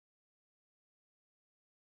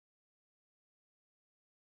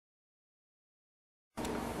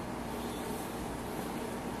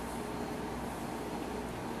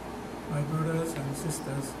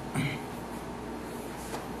sisters,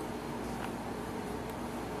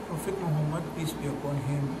 Prophet Muhammad, peace be upon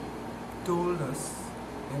him, told us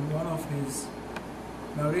in one of his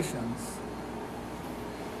narrations,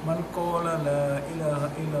 Man qala la ilaha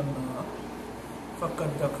illallah faqad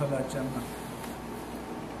dakhala jannah.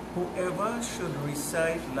 Whoever should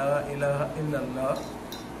recite la ilaha illallah,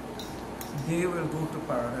 they will go to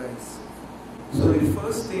paradise. So the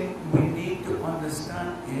first thing we need to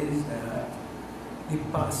understand is that the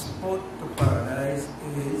passport to paradise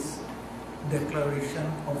is declaration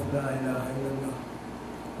of la ilaha illallah.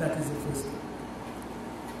 That is the first thing.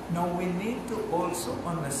 Now we need to also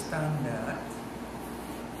understand that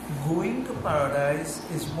going to paradise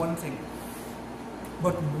is one thing.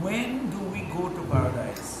 But when do we go to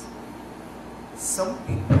paradise? Some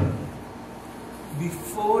people,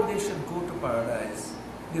 before they should go to paradise,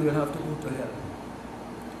 they will have to go to hell.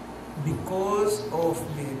 Because of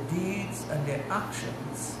their deeds and their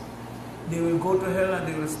actions, they will go to hell and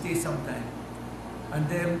they will stay some time. And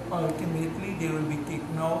then ultimately they will be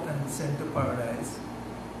taken out and sent to paradise.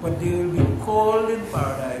 But they will be called in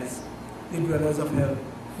paradise the dwellers of hell.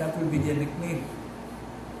 That will be their nickname.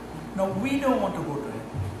 Now we don't want to go to hell.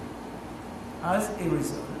 As a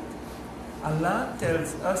result, Allah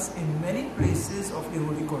tells us in many places of the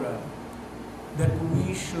Holy Quran that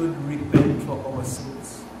we should repent for our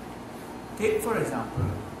sins. Take for example,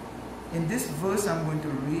 in this verse I'm going to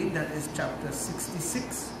read, that is chapter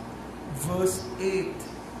 66, verse 8.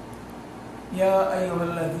 Ya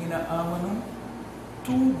ayyuhalladhina amanu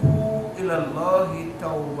tubu ilallahi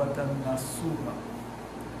tawbatan nasuha.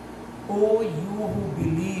 O you who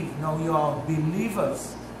believe, now you are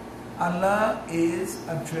believers. Allah is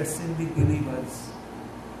addressing the believers.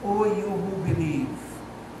 O you who believe,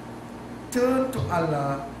 turn to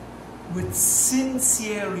Allah with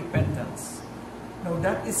sincere repentance. Now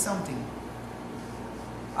that is something.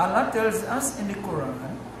 Allah tells us in the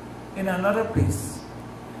Quran, in another place,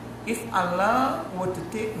 if Allah were to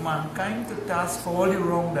take mankind to task for all the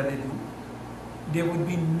wrong that they do, there would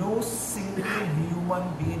be no single human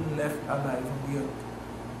being left alive on the earth.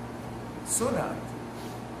 So that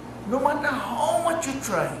no matter how much you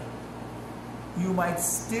try, you might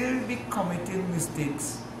still be committing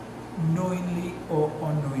mistakes, knowingly or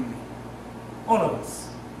unknowingly. All of us,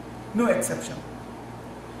 no exception.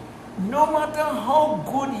 No matter how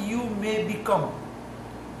good you may become,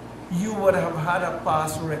 you would have had a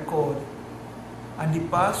past record, and the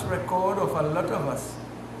past record of a lot of us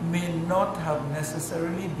may not have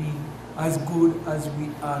necessarily been as good as we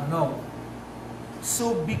are now.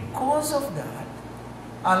 So because of that,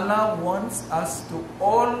 Allah wants us to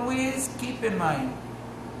always keep in mind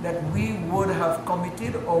that we would have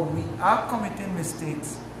committed or we are committing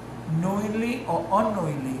mistakes knowingly or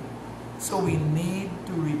unknowingly, so we need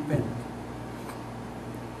to repent.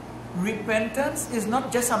 Repentance is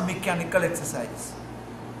not just a mechanical exercise.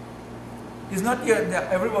 It's not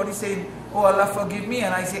everybody saying, oh Allah forgive me,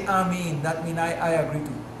 and I say Ameen. That means I agree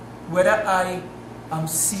to. Whether I am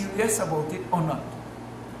serious about it or not.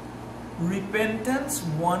 Repentance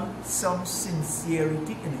wants some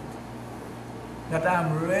sincerity in it. That I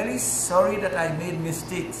am really sorry that I made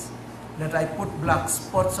mistakes, that I put black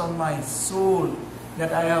spots on my soul,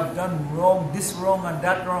 that I have done wrong, this wrong and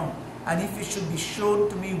that wrong, and if it should be shown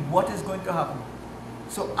to me what is going to happen.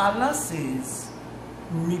 So Allah says,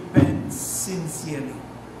 repent sincerely.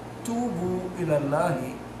 Tubu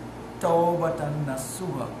ilallahi tawbatan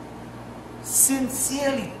nasuha.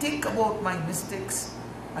 Sincerely think about my mistakes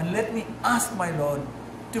and let me ask my Lord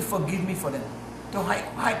to forgive me for them, to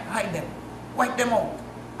hide them, wipe them out.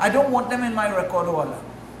 I don't want them in my record, O Allah.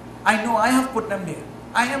 I know I have put them there.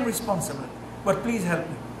 I am responsible, but please help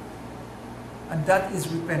me. And that is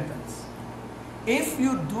repentance. If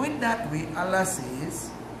you do it that way, Allah says,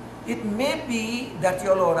 it may be that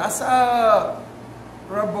your Lord, Asa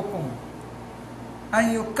Rabbukum,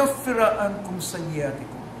 and yukaffira ankum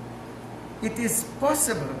sayyatikum. It is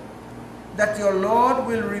possible that your Lord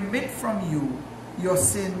will remit from you your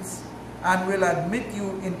sins and will admit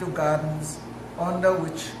you into gardens under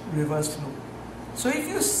which rivers flow. So if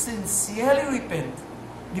you sincerely repent,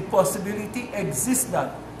 the possibility exists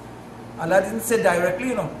that, Allah didn't say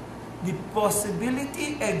directly, the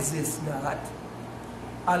possibility exists that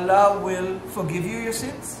Allah will forgive you your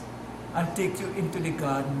sins and take you into the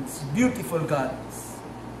gardens, beautiful gardens,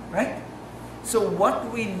 right? So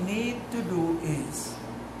what we need to do is,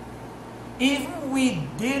 even we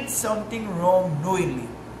did something wrong knowingly,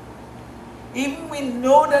 even we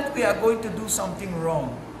know that we are going to do something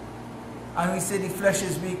wrong, and we say the flesh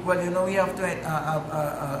is weak, well, we have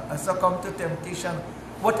to succumb to temptation,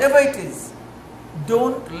 whatever it is,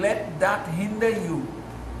 Don't let that hinder you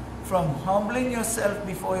from humbling yourself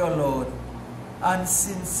before your Lord and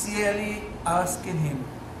sincerely asking Him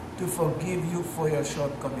to forgive you for your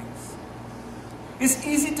shortcomings. It's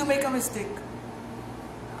easy to make a mistake.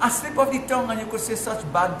 A slip of the tongue and you could say such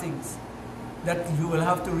bad things that you will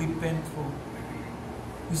have to repent for.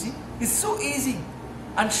 You see? It's so easy.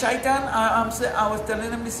 And Shaitan, I was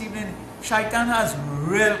telling him this evening, Shaitan has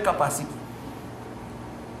real capacity.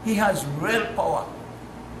 He has real power.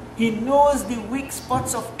 He knows the weak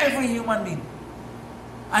spots of every human being.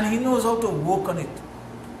 And he knows how to work on it.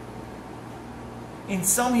 In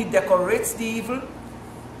some he decorates the evil.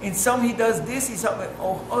 In some he does this.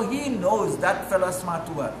 He knows that fella smart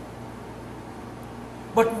too well.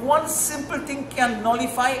 But one simple thing can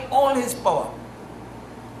nullify all his power.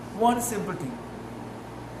 One simple thing.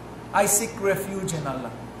 I seek refuge in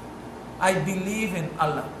Allah. I believe in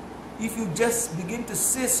Allah. If you just begin to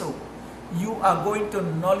say so, you are going to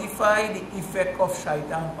nullify the effect of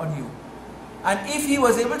Shaitan on you. And if he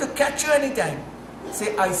was able to catch you anytime,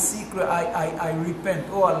 say, I repent.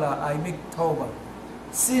 Oh Allah, I make tawbah.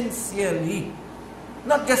 Sincerely.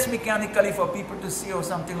 Not just mechanically for people to see or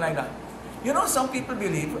something like that. You know, some people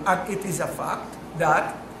believe, and it is a fact,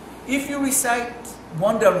 that if you recite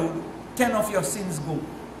one darud, 10 of your sins go.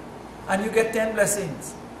 And you get 10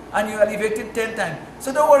 blessings. And you elevate it 10 times.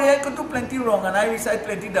 So don't worry, I could do plenty wrong and I recite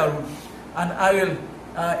plenty darud. And I will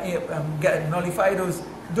nullify those.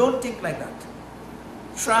 Don't think like that.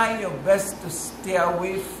 Try your best to stay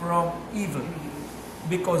away from evil.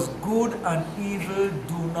 Because good and evil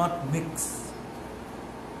do not mix.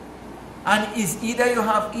 And it's either you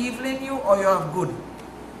have evil in you or you have good.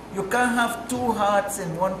 You can't have two hearts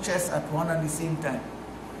in one chest at one and the same time.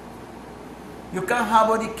 You can't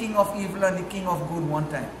harbor the king of evil and the king of good one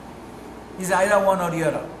time. It's either one or the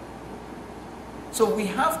other. So we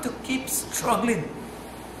have to keep struggling.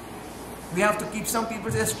 We have to keep, some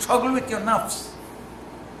people say, struggle with your nafs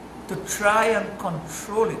to try and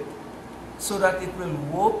control it so that it will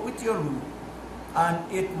work with your rule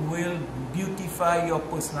and it will beautify your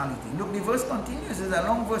personality. Look, the verse continues. It's a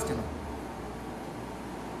long verse, you know.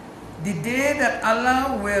 The day that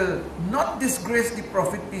Allah will not disgrace the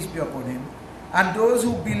Prophet, peace be upon him, and those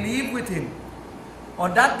who believe with him.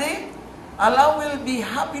 On that day, Allah will be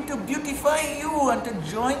happy to beautify you and to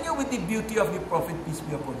join you with the beauty of the Prophet, peace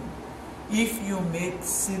be upon him, if you make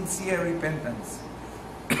sincere repentance.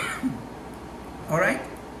 Alright?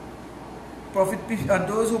 Prophet, peace, and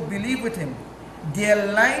those who believe with him,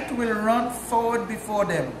 their light will run forward before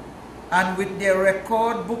them, and with their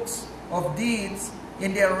record books of deeds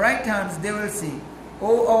in their right hands they will say,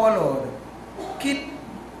 O our Lord, keep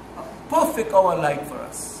perfect our light for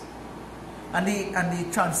us. And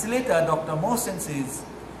the translator, Dr. Mohsen, says,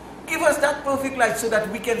 give us that perfect light so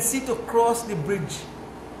that we can see to cross the bridge.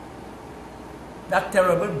 That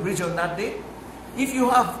terrible bridge on that day. If you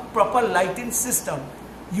have proper lighting system,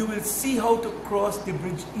 you will see how to cross the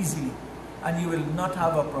bridge easily and you will not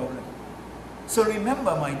have a problem. So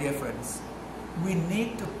remember, my dear friends, we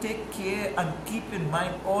need to take care and keep in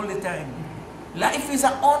mind all the time. Life is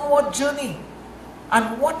an onward journey.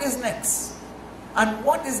 And what is next? And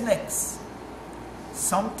what is next?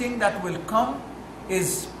 Something that will come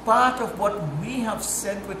is part of what we have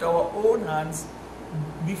sent with our own hands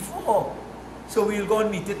before. So we'll go and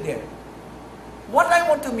meet it there. What I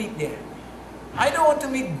want to meet there? I don't want to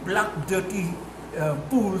meet black, dirty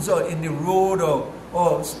pools or in the road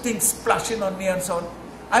or things splashing on me and so on.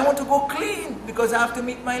 I want to go clean because I have to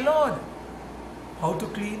meet my Lord. How to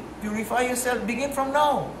clean? Purify yourself. Begin from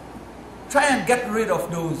now. Try and get rid of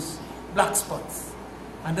those black spots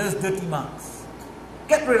and those dirty marks.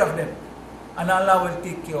 Get rid of them. And Allah will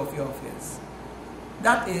take care of your affairs.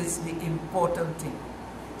 That is the important thing.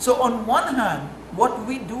 So on one hand, what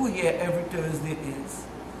we do here every Thursday is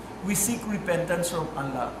we seek repentance from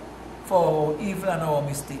Allah for our evil and our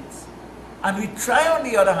mistakes. And we try on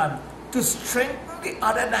the other hand to strengthen the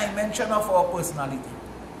other dimension of our personality.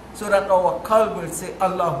 So that our qalb will say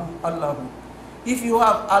Allahu, Allahu. If you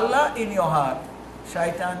have Allah in your heart,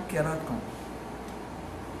 Shaitan cannot come.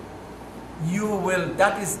 You will,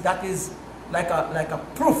 that is like a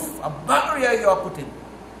proof, a barrier you are putting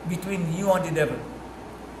between you and the devil.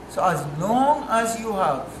 So as long as you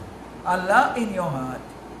have Allah in your heart,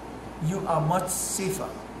 you are much safer.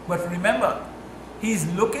 But remember, He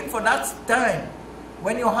is looking for that time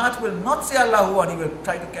when your heart will not say Allahu and He will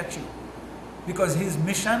try to catch you. Because His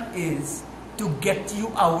mission is to get you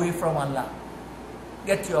away from Allah.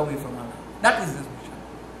 Get you away from Allah. That is His mission.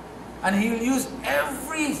 And He will use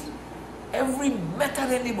every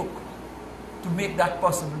method in the book to make that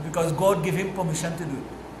possible because God gave Him permission to do it.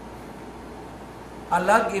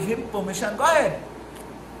 Allah gave him permission, go ahead.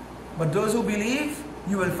 But those who believe,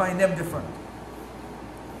 you will find them different.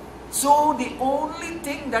 So the only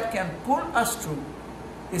thing that can pull us through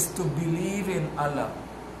is to believe in Allah.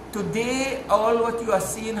 Today, all what you are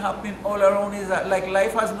seeing happening all around is that, like,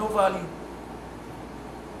 life has no value.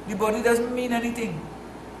 The body doesn't mean anything.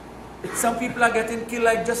 Some people are getting killed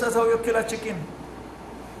like just as how you kill a chicken.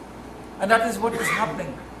 And that is what is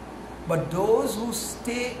happening. But those who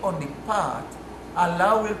stay on the path,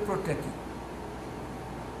 Allah will protect you.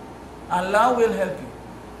 Allah will help you.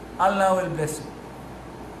 Allah will bless you.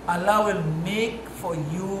 Allah will make for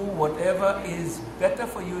you whatever is better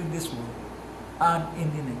for you in this world and in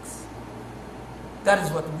the next. That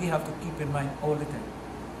is what we have to keep in mind all the time.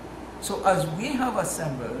 So as we have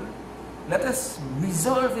assembled, let us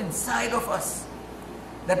resolve inside of us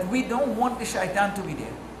that we don't want the shaitan to be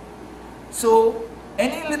there. So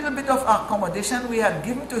any little bit of accommodation we have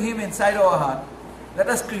given to him inside our heart, let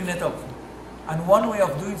us clean it up. And one way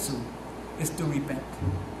of doing so is to repent.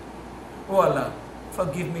 Oh Allah,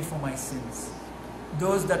 forgive me for my sins,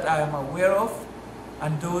 those that I am aware of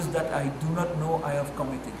and those that I do not know I have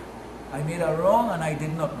committed. I made a wrong and I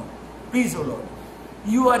did not know. Please, O Lord,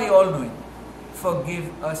 you are the all-knowing.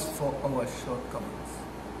 Forgive us for our shortcomings.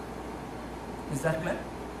 Is that clear?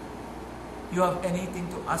 You have anything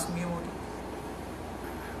to ask me about it?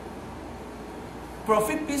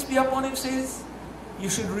 Prophet, peace be upon him, says you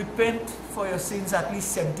should repent for your sins at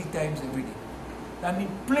least 70 times every day. That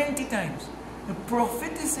means plenty times. The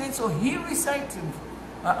Prophet is saying, so he recites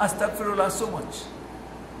Astaghfirullah so much.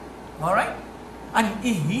 Alright? And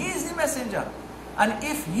he is the messenger. And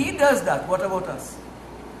if he does that, what about us?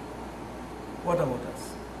 What about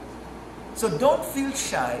us? So don't feel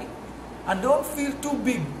shy and don't feel too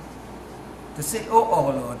big to say,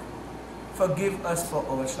 oh Lord, forgive us for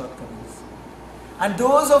our shortcomings. And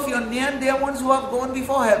those of your near and dear ones who have gone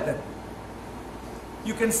before, help them.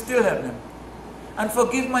 You can still help them. And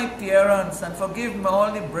forgive my parents and forgive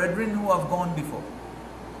all the brethren who have gone before.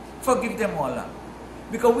 Forgive them all.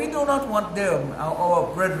 Because we do not want them,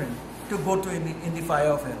 our brethren, to go to in the fire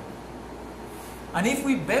of hell. And if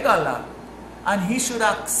we beg Allah, and he should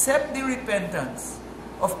accept the repentance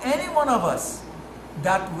of any one of us,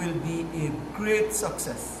 that will be a great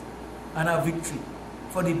success and a victory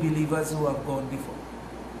for the believers who have gone before.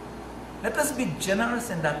 Let us be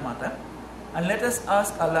generous in that matter, and let us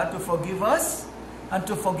ask Allah to forgive us and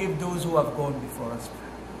to forgive those who have gone before us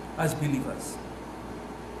as believers.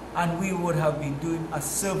 And we would have been doing a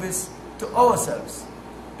service to ourselves.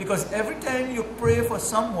 Because every time you pray for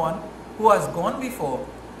someone who has gone before,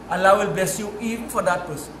 Allah will bless you even for that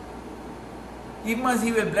person. Even as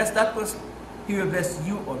he will bless that person, he will bless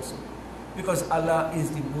you also. Because Allah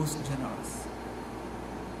is the most generous.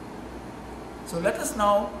 So let us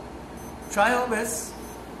now try our best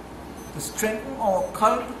to strengthen our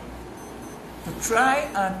cult, to try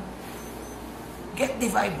and get the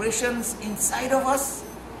vibrations inside of us,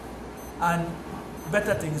 and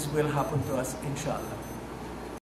better things will happen to us, inshallah.